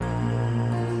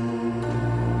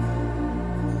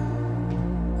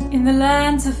In the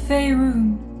lands of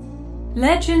Faerun,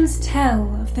 legends tell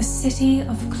of the City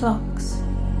of Clocks,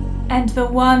 and the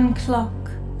one clock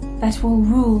that will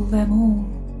rule them all.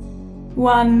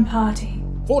 One party.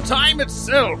 For time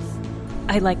itself!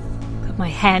 I, put my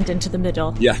hand into the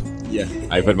middle. Yeah.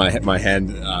 I put my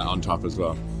hand on top as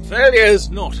well. Failure is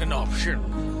not an option.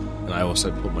 And I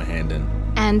also put my hand in.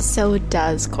 And so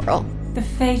does Coral. The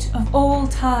fate of all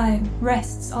time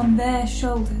rests on their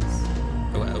shoulders.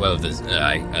 Well,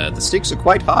 the stakes are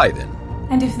quite high, then.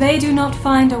 And if they do not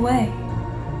find a way,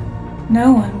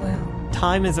 no one will.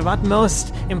 Time is of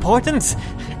utmost importance.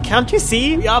 Can't you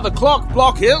see? We are the clock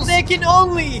blockers! There can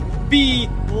only be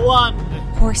one.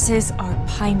 Horses are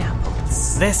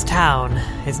pineapples. This town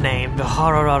is named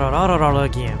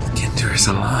Hororororororogium. Kinder is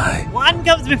a lie. One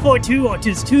comes before two, or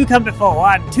does two come before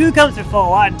one? Two comes before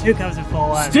one, two comes before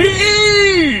one.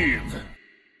 Steve!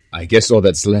 I guess all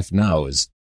that's left now is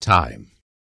time.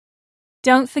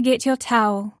 Don't forget your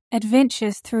towel.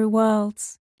 Adventures Through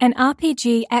Worlds, an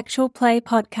RPG actual play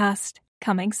podcast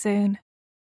coming soon.